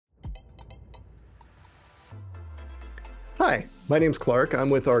Hi, my name's Clark. I'm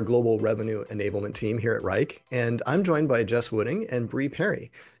with our Global Revenue Enablement team here at Wrike, and I'm joined by Jess Wooding and Bree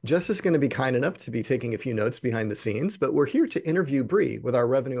Perry. Jess is going to be kind enough to be taking a few notes behind the scenes, but we're here to interview Bree with our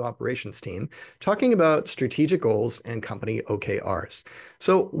revenue operations team, talking about strategic goals and company OKRs.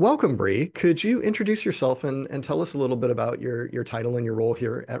 So welcome, Bree. Could you introduce yourself and tell us a little bit about your title and your role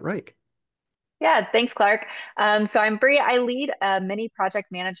here at Wrike? Yeah, thanks, Clark. So I'm Bree. I lead a mini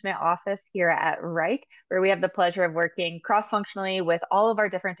project management office here at Wrike, where we have the pleasure of working cross-functionally with all of our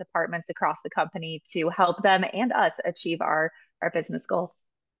different departments across the company to help them and us achieve our business goals.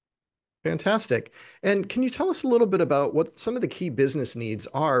 Fantastic. And can you tell us a little bit about what some of the key business needs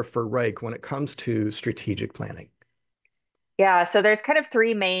are for Wrike when it comes to strategic planning? Yeah, so there's kind of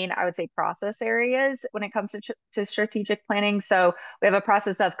three main, I would say, process areas when it comes to strategic planning. So we have a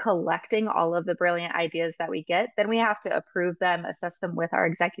process of collecting all of the brilliant ideas that we get. Then we have to approve them, assess them with our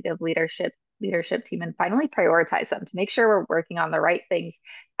executive leadership team, and finally prioritize them to make sure we're working on the right things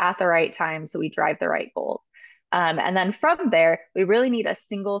at the right time so we drive the right goals. And then from there, we really need a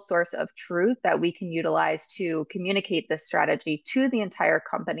single source of truth that we can utilize to communicate this strategy to the entire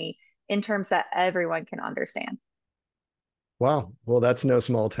company in terms that everyone can understand. Wow. Well, that's no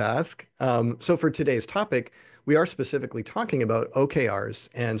small task. So for today's topic, we are specifically talking about OKRs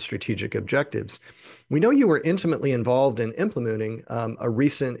and strategic objectives. We know you were intimately involved in implementing a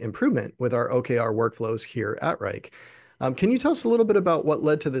recent improvement with our OKR workflows here at Wrike. Can you tell us a little bit about what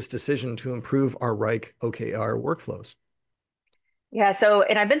led to this decision to improve our Wrike OKR workflows? Yeah,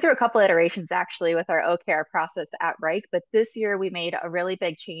 and I've been through a couple iterations actually with our OKR process at Wrike, but this year we made a really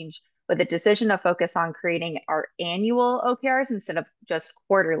big change with a decision to focus on creating our annual OKRs instead of just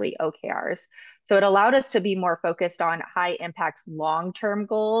quarterly OKRs. So it allowed us to be more focused on high impact long-term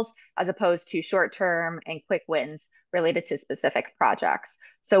goals as opposed to short-term and quick wins related to specific projects.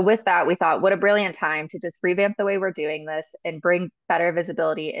 So with that, we thought, what a brilliant time to just revamp the way we're doing this and bring better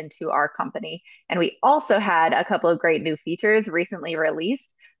visibility into our company. And we also had a couple of great new features recently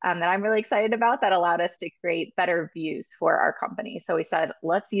released that I'm really excited about that allowed us to create better views for our company. So we said,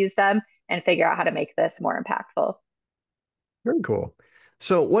 let's use them and figure out how to make this more impactful. Very cool.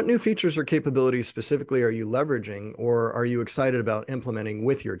 So what new features or capabilities specifically are you leveraging or are you excited about implementing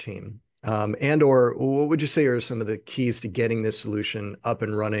with your team? And or what would you say are some of the keys to getting this solution up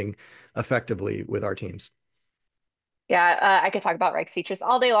and running effectively with our teams? Yeah, I could talk about Wrike's features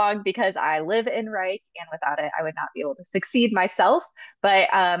all day long because I live in Wrike, and without it, I would not be able to succeed myself. But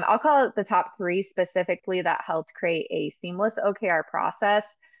I'll call it the top three specifically that helped create a seamless OKR process.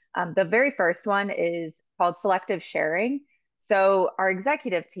 The very first one is called selective sharing. So our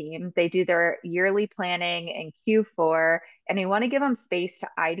executive team, they do their yearly planning in Q4, and we want to give them space to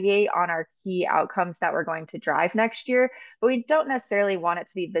ideate on our key outcomes that we're going to drive next year, but we don't necessarily want it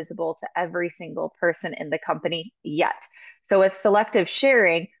to be visible to every single person in the company yet. So with selective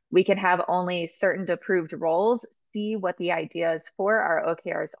sharing, we can have only certain approved roles see what the ideas for our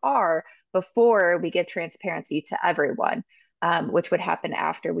OKRs are before we give transparency to everyone, which would happen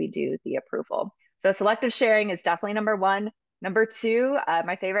after we do the approval. So selective sharing is definitely number one. Number two,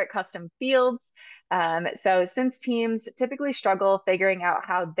 my favorite, custom fields. So since teams typically struggle figuring out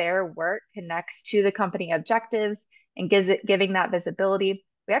how their work connects to the company objectives and giving that visibility,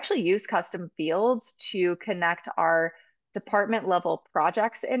 we actually use custom fields to connect our department level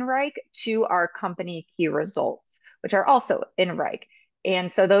projects in Wrike to our company key results, which are also in Wrike.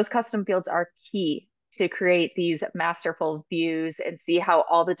 And so those custom fields are key to create these masterful views and see how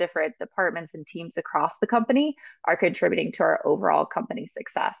all the different departments and teams across the company are contributing to our overall company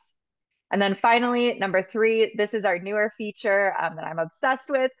success. And then finally, number three, this is our newer feature that I'm obsessed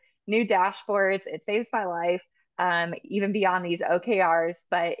with, new dashboards. It saves my life, even beyond these OKRs,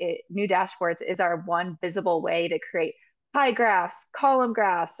 but new dashboards is our one visible way to create pie graphs, column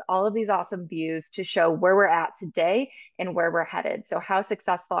graphs, all of these awesome views to show where we're at today and where we're headed. So how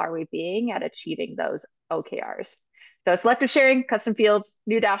successful are we being at achieving those OKRs? So selective sharing, custom fields,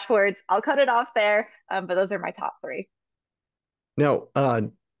 new dashboards. I'll cut it off there, but those are my top three. Now,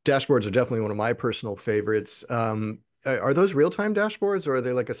 dashboards are definitely one of my personal favorites. Are those real-time dashboards or are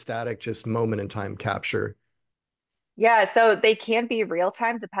they like a static, just moment in time capture? Yeah, so they can be real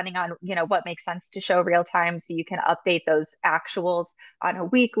time depending on, what makes sense to show real time. So you can update those actuals on a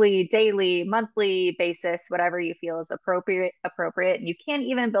weekly, daily, monthly basis, whatever you feel is appropriate. And you can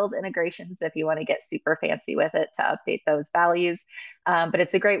even build integrations if you want to get super fancy with it to update those values. But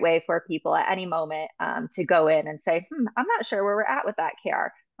it's a great way for people at any moment to go in and say, I'm not sure where we're at with that KR.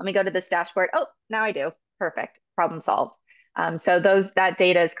 Let me go to this dashboard. Oh, now I do. Perfect. Problem solved. So that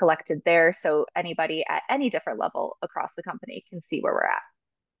data is collected there, so anybody at any different level across the company can see where we're at.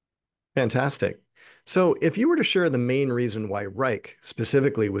 Fantastic. So, if you were to share the main reason why Wrike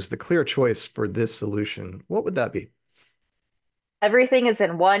specifically was the clear choice for this solution, what would that be? Everything is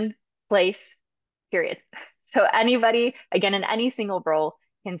in one place, period. So anybody, again, in any single role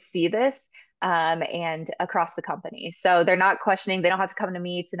can see this and across the company. So they're not questioning, they don't have to come to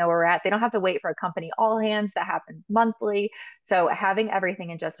me to know where we're at. They don't have to wait for a company all hands that happens monthly. So having everything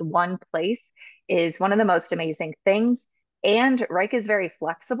in just one place is one of the most amazing things. And Wrike is very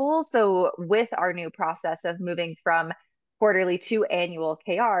flexible. So with our new process of moving from quarterly to annual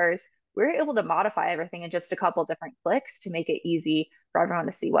KRs, we're able to modify everything in just a couple different clicks to make it easy for everyone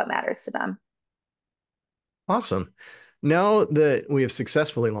to see what matters to them. Awesome. Now that we have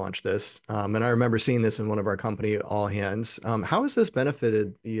successfully launched this, and I remember seeing this in one of our company all hands, how has this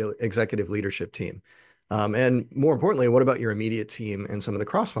benefited the executive leadership team? And more importantly, what about your immediate team and some of the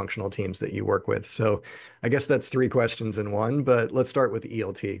cross-functional teams that you work with? So I guess that's three questions in one, but let's start with the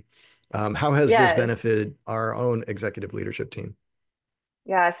ELT. How has this Yeah, benefited our own executive leadership team?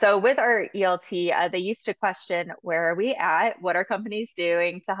 yeah. So with our ELT, they used to question where are we at? What are companies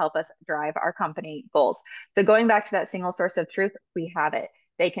doing to help us drive our company goals? So going back to that single source of truth, we have it.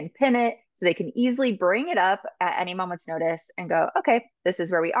 They can pin it so they can easily bring it up at any moment's notice and go, okay, this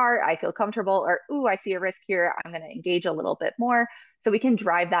is where we are. I feel comfortable, or ooh, I see a risk here. I'm going to engage a little bit more. So we can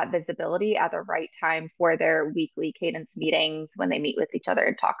drive that visibility at the right time for their weekly cadence meetings when they meet with each other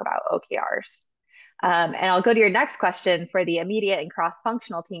and talk about OKRs. And I'll go to your next question for the immediate and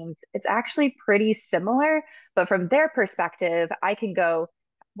cross-functional teams. It's actually pretty similar, but from their perspective, I can go,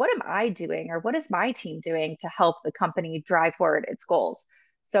 what am I doing or what is my team doing to help the company drive forward its goals?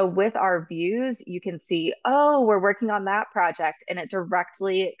 So with our views, you can see, oh, we're working on that project and it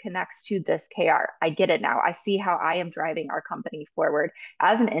directly connects to this KR. I get it now. I see how I am driving our company forward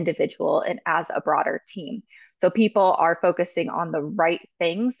as an individual and as a broader team. So people are focusing on the right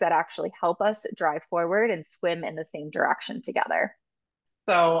things that actually help us drive forward and swim in the same direction together.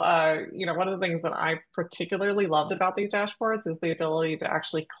 So, one of the things that I particularly loved about these dashboards is the ability to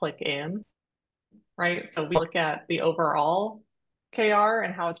actually click in, right? So we look at the overall KR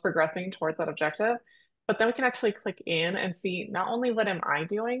and how it's progressing towards that objective, but then we can actually click in and see not only what am I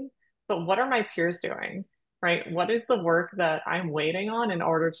doing, but what are my peers doing, right? What is the work that I'm waiting on in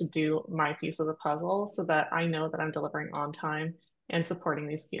order to do my piece of the puzzle so that I know that I'm delivering on time and supporting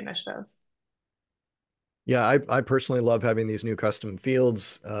these key initiatives? Yeah, I personally love having these new custom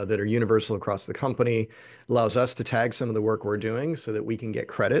fields that are universal across the company. Allows us to tag some of the work we're doing so that we can get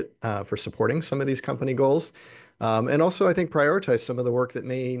credit for supporting some of these company goals. And also, I think prioritize some of the work that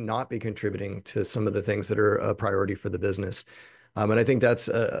may not be contributing to some of the things that are a priority for the business. And I think that's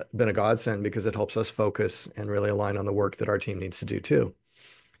been a godsend because it helps us focus and really align on the work that our team needs to do too.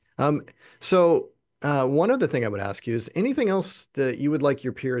 Um, so, one other thing I would ask you is anything else that you would like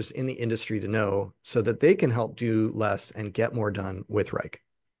your peers in the industry to know so that they can help do less and get more done with Wrike?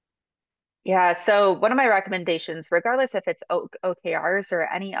 Yeah, so one of my recommendations, regardless if it's OKRs or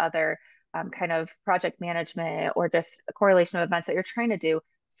any other kind of project management or just a correlation of events that you're trying to do,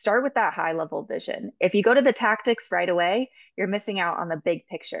 start with that high level vision. If you go to the tactics right away, you're missing out on the big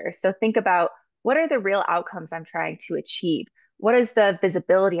picture. So think about what are the real outcomes I'm trying to achieve? What is the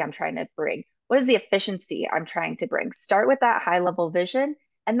visibility I'm trying to bring? What is the efficiency I'm trying to bring? Start with that high level vision.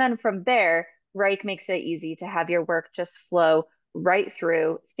 And then from there, Wrike makes it easy to have your work just flow right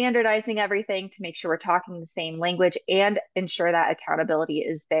through, standardizing everything to make sure we're talking the same language and ensure that accountability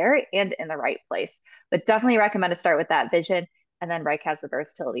is there and in the right place. But definitely recommend to start with that vision, and then Wrike has the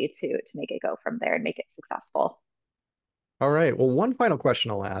versatility to make it go from there and make it successful. All right. Well, one final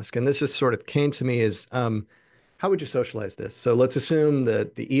question I'll ask, and this just sort of came to me is how would you socialize this? So let's assume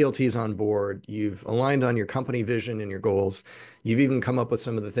that the ELT is on board, you've aligned on your company vision and your goals, you've even come up with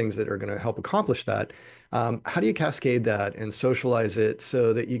some of the things that are going to help accomplish that. How do you cascade that and socialize it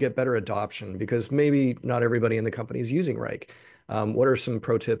so that you get better adoption? Because maybe not everybody in the company is using Wrike. What are some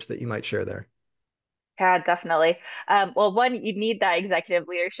pro tips that you might share there? Yeah, definitely. Well, one, you need that executive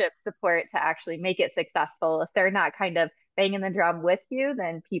leadership support to actually make it successful. If they're not kind of banging the drum with you,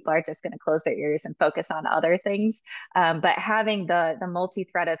 then people are just going to close their ears and focus on other things. But having the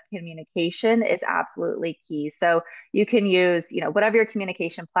multi-thread of communication is absolutely key. So you can use, whatever your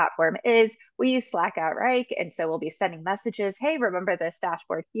communication platform is. We use Slack outright, and so we'll be sending messages. Hey, remember this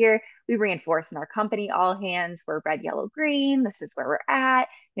dashboard here? We reinforce in our company all hands. We're red, yellow, green. This is where we're at.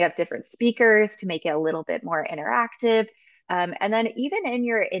 We have different speakers to make it a little bit more interactive. And then even in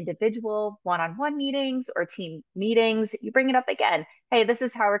your individual one-on-one meetings or team meetings, you bring it up again. Hey, this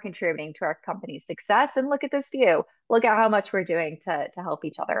is how we're contributing to our company's success. And look at this view. Look at how much we're doing to help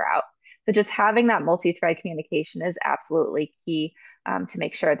each other out. So just having that multi-thread communication is absolutely key. to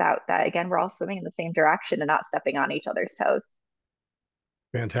make sure that again, we're all swimming in the same direction and not stepping on each other's toes.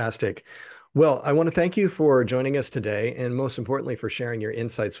 Fantastic. Well, I want to thank you for joining us today, and most importantly, for sharing your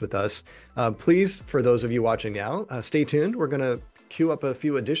insights with us. Please, for those of you watching now, stay tuned. We're going to queue up a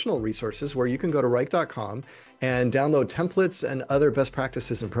few additional resources where you can go to Wrike.com and download templates and other best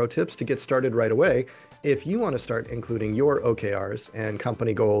practices and pro tips to get started right away if you want to start including your OKRs and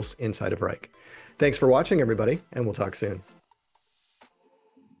company goals inside of Wrike. Thanks for watching, everybody, and we'll talk soon.